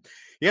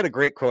 He had a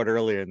great quote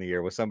earlier in the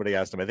year where somebody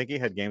asked him, I think he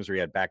had games where he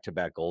had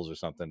back-to-back goals or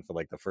something for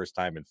like the first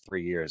time in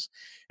 3 years.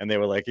 And they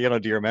were like, you know,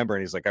 do you remember?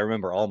 And he's like, I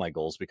remember all my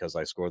goals because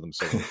I score them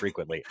so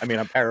frequently. I mean,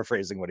 I'm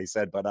paraphrasing what he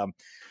said, but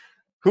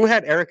who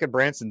had Eric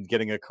Branson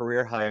getting a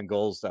career high in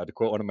goals, to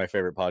quote one of my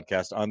favorite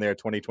podcasts, on their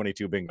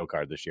 2022 bingo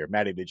card this year?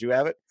 Maddie, did you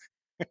have it?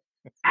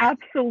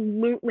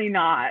 Absolutely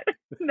not.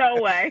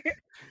 No way.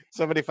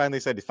 Somebody finally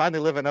said he's finally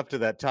living up to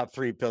that top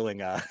 3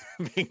 billing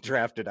being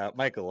drafted out.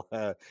 Michael,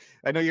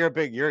 I know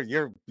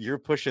you're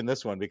pushing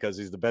this one because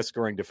he's the best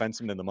scoring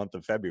defenseman in the month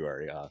of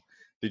February.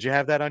 Did you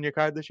have that on your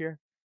card this year?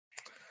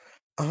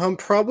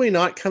 Probably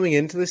not coming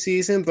into the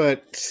season,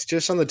 but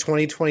just on the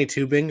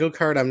 2022 bingo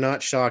card, I'm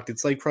not shocked.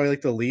 It's like probably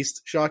like the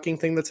least shocking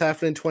thing that's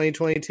happened in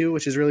 2022,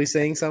 which is really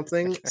saying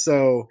something.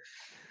 So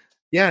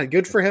yeah,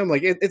 good for him.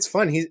 Like it's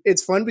fun.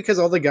 It's fun because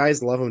all the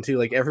guys love him too.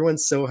 Like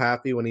everyone's so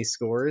happy when he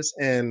scores,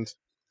 and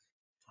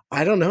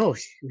I don't know.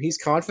 He's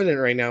confident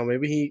right now.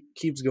 Maybe he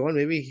keeps going.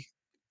 Maybe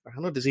I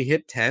don't know. Does he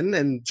hit 10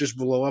 and just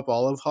blow up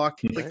all of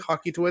hockey, like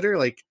hockey Twitter?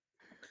 Like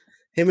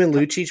him and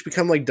Lucic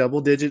become like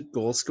double-digit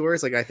goal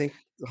scorers. Like I think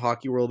the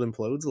hockey world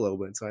implodes a little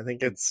bit. So I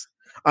think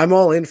I'm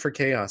all in for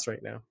chaos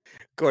right now.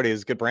 Gordy,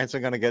 is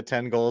Goodbranson going to get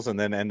 10 goals and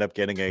then end up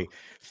getting a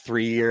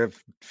 3-year,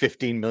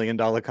 $15 million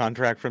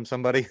contract from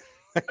somebody?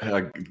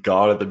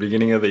 God, at the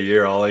beginning of the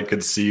year, all I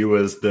could see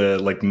was the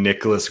like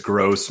Nicholas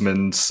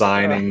Grossman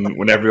signing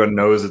when everyone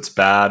knows it's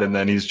bad, and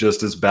then he's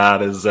just as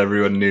bad as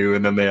everyone knew,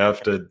 and then they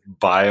have to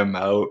buy him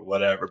out,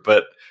 whatever.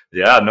 But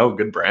yeah, no,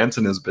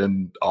 Goodbranson has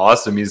been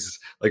awesome. He's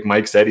like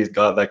Mike said, he's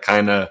got that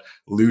kind of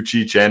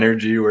Lucic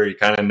energy where he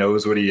kind of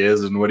knows what he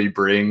is and what he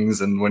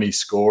brings, and when he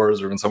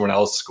scores or when someone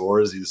else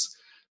scores, he's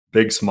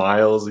big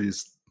smiles.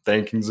 He's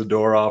thanking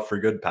Zadorov for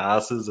good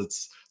passes.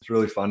 It's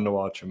really fun to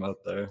watch him out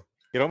there.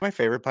 You know what my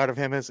favorite part of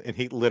him is? And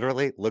he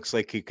literally looks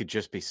like he could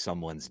just be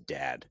someone's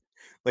dad.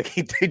 Like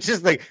he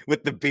just like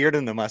with the beard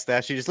and the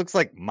mustache, he just looks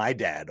like my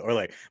dad or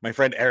like my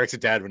friend Eric's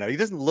dad. He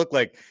doesn't look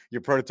like your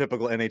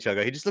prototypical NHL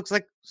guy. He just looks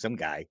like some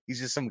guy. He's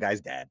just some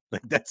guy's dad.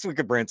 Like that's what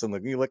Goodbranson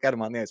looks. You look at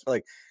him on the ice,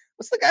 like,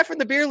 what's the guy from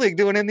the beer league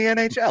doing in the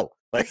NHL?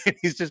 Like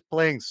he's just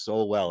playing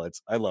so well.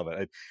 I love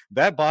it.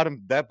 That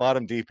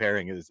bottom D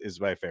pairing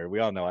is my favorite. We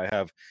all know I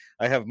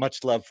have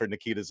much love for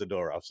Nikita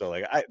Zadorov. So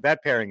like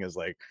that pairing is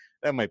like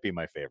that might be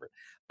my favorite.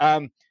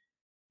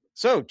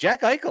 So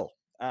Jack Eichel,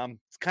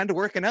 it's kind of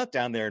working out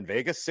down there in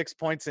Vegas. 6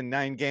 points in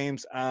 9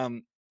 games.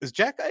 Is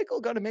Jack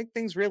Eichel going to make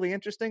things really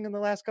interesting in the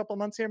last couple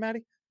months here,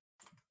 Maddie?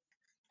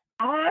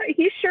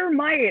 He sure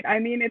might. I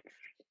mean,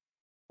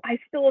 I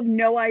still have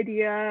no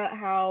idea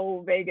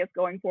how Vegas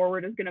going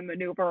forward is going to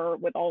maneuver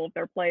with all of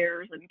their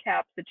players and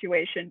cap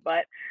situation,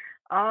 but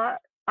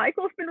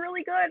Eichel's been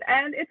really good,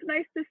 and it's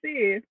nice to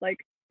see. Like,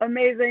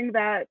 amazing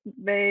that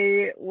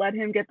they let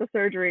him get the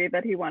surgery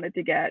that he wanted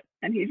to get,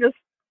 and he just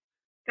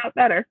got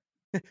better.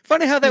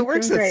 Funny how that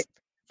works.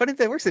 Funny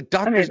that works. That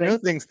doctors Amazing. know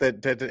things that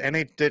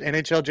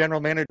NHL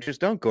general managers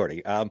don't,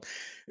 Gordy.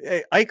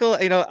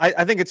 Eichel,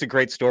 I think it's a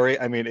great story.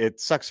 I mean, it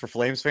sucks for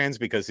Flames fans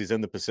because he's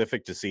in the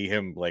Pacific to see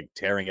him like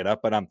tearing it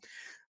up. But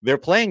they're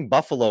playing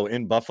Buffalo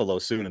in Buffalo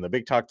soon. And the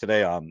big talk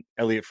today,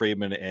 Elliot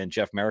Friedman and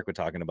Jeff Merrick were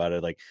talking about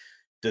it. Like,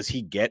 does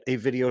he get a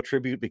video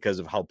tribute because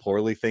of how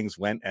poorly things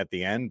went at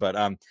the end? But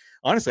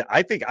honestly,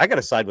 I think I got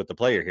to side with the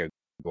player here,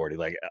 Gordy.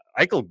 Like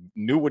Eichel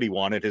knew what he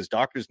wanted. His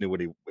doctors knew what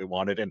he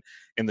wanted. And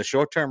in the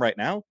short term right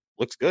now,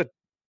 looks good.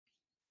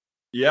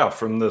 Yeah,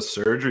 from the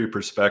surgery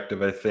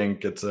perspective, I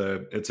think it's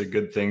a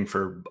good thing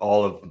for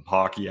all of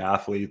hockey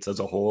athletes as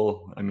a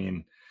whole. I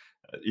mean,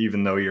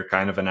 even though you're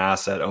kind of an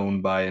asset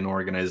owned by an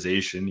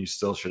organization, you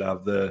still should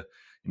have the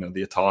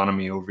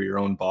autonomy over your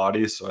own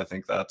body. So I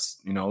think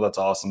that's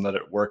awesome that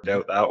it worked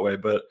out that way.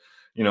 But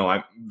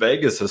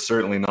Vegas has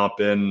certainly not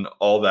been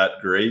all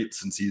that great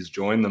since he's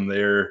joined them.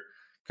 They're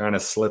kind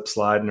of slip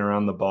sliding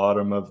around the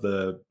bottom of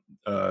the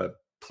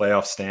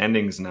playoff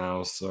standings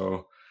now.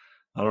 So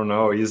I don't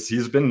know.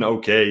 He's been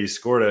okay. He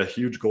scored a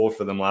huge goal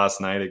for them last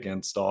night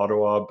against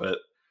Ottawa, but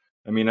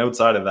I mean,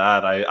 outside of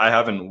that, I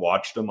haven't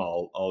watched him.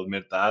 I'll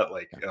admit that,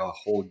 like a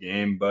whole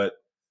game. But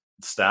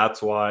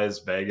stats wise,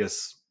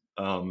 Vegas's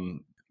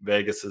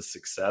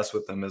success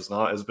with him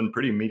has been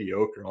pretty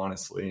mediocre,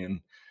 honestly, and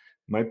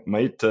might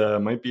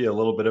be a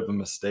little bit of a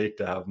mistake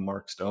to have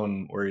Mark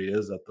Stone where he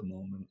is at the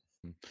moment.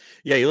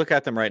 Yeah, you look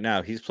at them right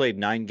now. He's played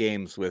 9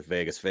 games with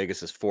Vegas.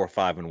 Vegas is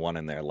 4-5-1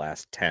 in their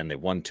last 10. They've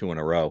won 2 in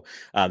a row.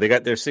 They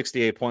got their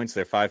 68 points.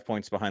 They're 5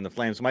 points behind the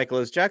Flames. Michael,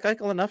 is Jack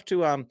Eichel enough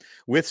to,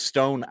 with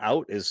Stone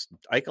out, is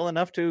Eichel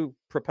enough to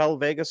propel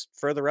Vegas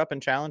further up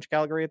and challenge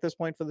Calgary at this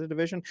point for the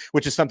division?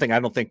 Which is something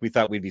I don't think we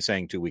thought we'd be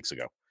saying 2 weeks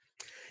ago.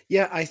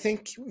 Yeah, I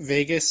think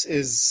Vegas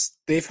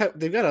they've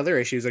got other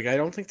issues. Like I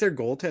don't think their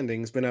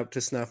goaltending's been up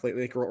to snuff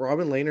lately. Like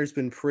Robin Lehner's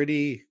been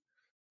pretty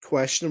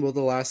questionable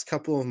the last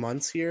couple of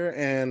months here,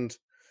 and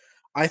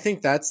I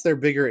think that's their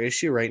bigger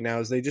issue right now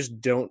is they just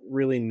don't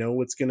really know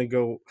what's going to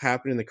go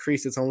happen in the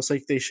crease. It's almost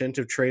like they shouldn't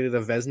have traded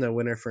a Vezina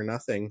winner for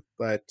nothing,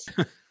 but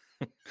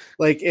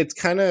like it's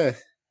kind of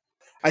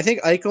I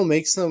think Eichel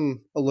makes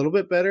them a little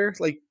bit better.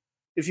 Like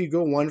if you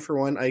go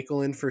 1-for-1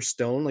 Eichel in for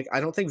Stone, like I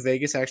don't think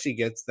Vegas actually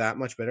gets that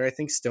much better. I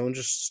think Stone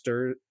just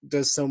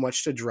does so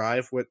much to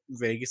drive what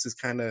Vegas is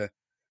kind of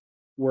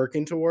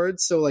working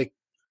towards. So like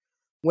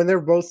when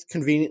they're both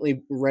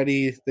conveniently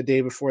ready the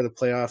day before the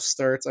playoffs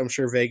starts, I'm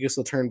sure Vegas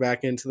will turn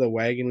back into the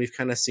wagon. We've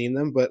kind of seen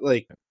them, but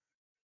like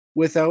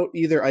without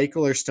either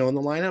Eichel or Stone in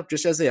the lineup,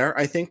 just as they are,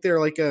 I think they're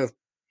like a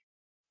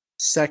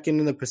second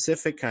in the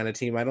Pacific kind of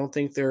team. I don't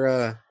think they're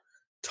a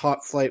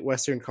top flight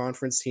Western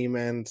Conference team,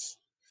 and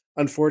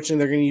unfortunately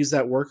they're going to use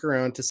that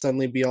workaround to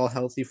suddenly be all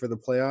healthy for the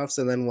playoffs,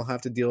 and then we'll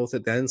have to deal with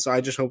it then. So I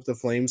just hope the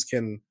Flames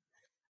can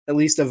at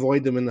least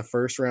avoid them in the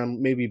first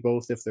round, maybe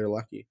both if they're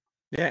lucky.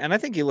 Yeah, and I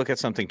think you look at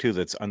something too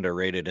that's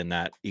underrated in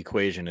that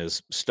equation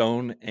is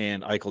Stone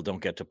and Eichel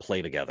don't get to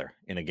play together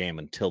in a game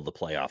until the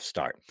playoffs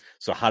start.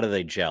 So how do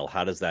they gel?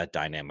 How does that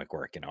dynamic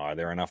work? Are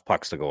there enough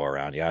pucks to go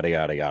around? Yada,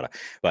 yada, yada.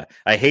 But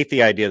I hate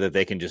the idea that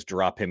they can just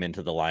drop him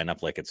into the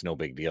lineup like it's no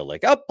big deal.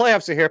 Like, oh,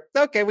 playoffs are here.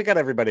 Okay, we got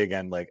everybody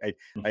again. Like,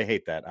 I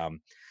hate that.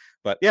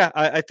 But yeah,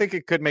 I think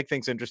it could make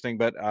things interesting.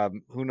 But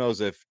who knows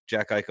if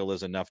Jack Eichel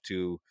is enough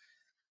to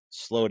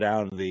slow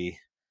down the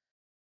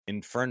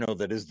inferno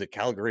that is the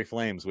Calgary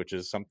Flames, which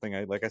is something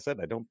like I said,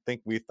 I don't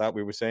think we thought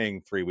we were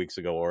saying 3 weeks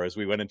ago, or as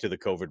we went into the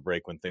COVID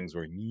break when things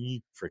were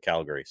for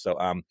Calgary. So,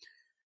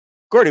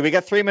 Gordy, we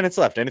got 3 minutes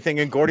left. Anything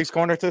in Gordy's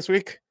corner this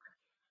week?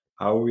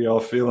 How are we all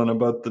feeling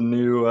about the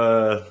new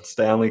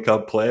Stanley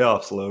Cup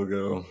playoffs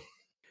logo?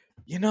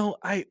 You know,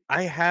 I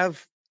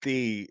have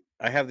the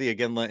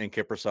Iginla and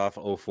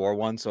Kiprusoff 04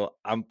 one, so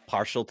I'm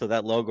partial to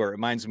that logo. It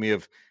reminds me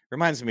of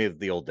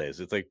the old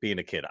days. It's like being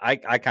a kid. I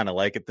kind of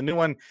like it. The new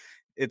one,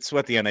 it's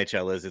what the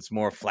NHL is. It's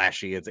more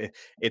flashy.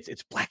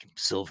 It's black and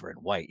silver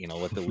and white. You know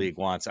what the league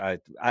wants.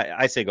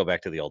 I say go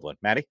back to the old one.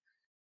 Maddie?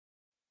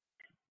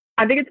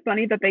 I think it's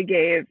funny that they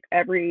gave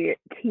every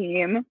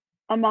team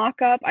a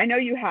mock-up. I know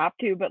you have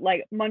to, but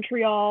like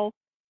Montreal,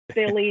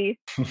 Philly,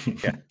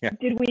 yeah.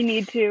 Did we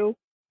need to?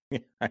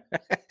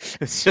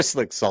 It's just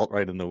like salt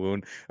right in the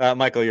wound.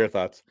 Michael, your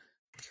thoughts?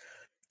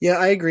 Yeah,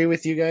 I agree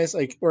with you guys.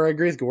 I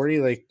agree with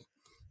Gordy.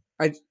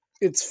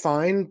 It's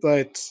fine,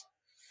 but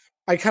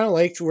I kind of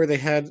liked where they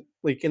had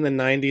like in the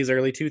 90s,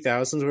 early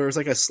 2000s, where it was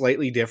like a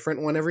slightly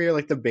different one every year.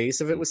 Like the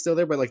base of it was still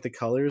there, but like the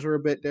colors were a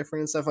bit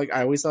different and stuff. Like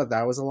I always thought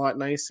that was a lot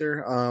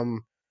nicer.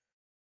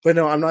 But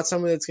no, I'm not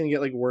someone that's gonna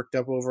get like worked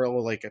up over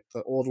like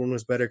the old one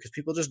was better, because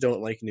people just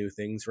don't like new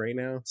things right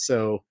now.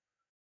 So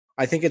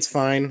I think it's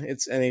fine.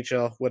 It's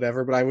NHL,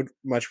 whatever. But I would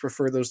much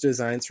prefer those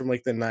designs from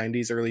like the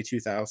 90s, early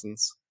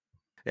 2000s.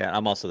 Yeah,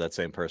 I'm also that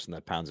same person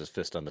that pounds his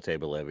fist on the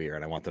table every year,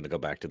 and I want them to go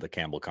back to the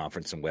Campbell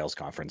Conference and Wales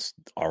Conference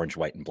orange,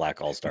 white, and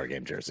black All-Star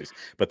Game jerseys.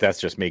 But that's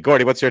just me.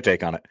 Gordy, what's your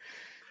take on it?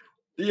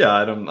 Yeah,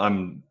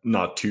 I'm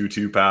not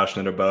too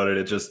passionate about it.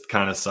 It just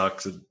kind of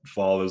sucks. It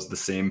follows the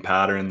same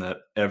pattern that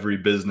every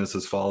business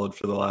has followed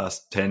for the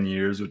last 10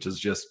 years, which is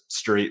just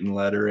straighten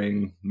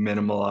lettering,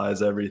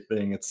 minimalize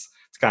everything. It's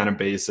kind of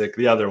basic.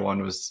 The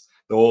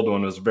old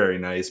one was very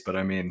nice, but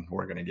I mean,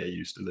 we're going to get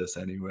used to this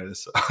anyway,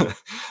 so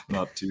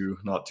not too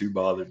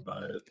bothered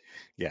by it.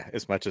 Yeah,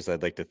 as much as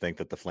I'd like to think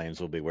that the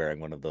Flames will be wearing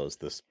one of those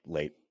this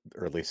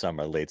early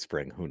summer, late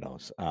spring, who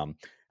knows?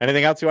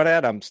 Anything else you want to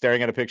add? I'm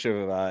staring at a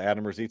picture of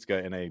Adam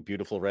Ruzicka in a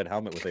beautiful red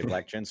helmet with a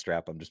black chin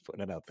strap. I'm just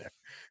putting it out there.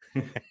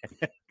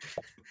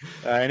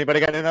 Anybody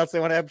got anything else they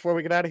want to add before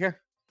we get out of here?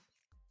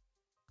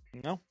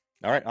 No?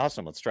 All right,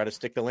 awesome. Let's try to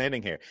stick the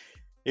landing here.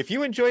 If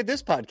you enjoyed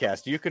this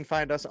podcast, you can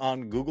find us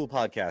on Google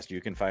Podcast. You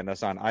can find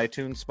us on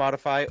iTunes,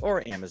 Spotify,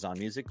 or Amazon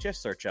Music.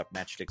 Just search up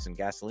Matchsticks and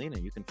Gasoline,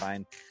 and you can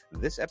find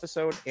this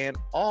episode and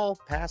all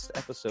past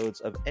episodes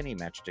of any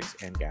Matchsticks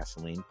and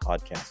Gasoline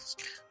podcasts.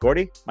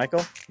 Gordy,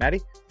 Michael, Maddie,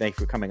 thank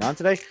you for coming on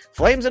today.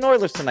 Flames and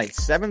Oilers tonight,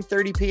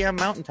 7:30 p.m.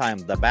 Mountain Time,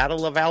 the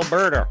Battle of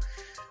Alberta.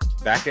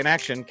 Back in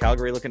action,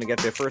 Calgary looking to get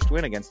their first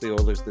win against the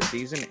Oilers this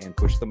season and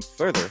push them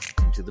further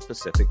into the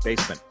Pacific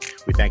basement.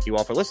 We thank you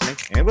all for listening,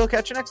 and we'll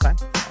catch you next time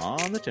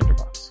on the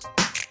Tinderbox.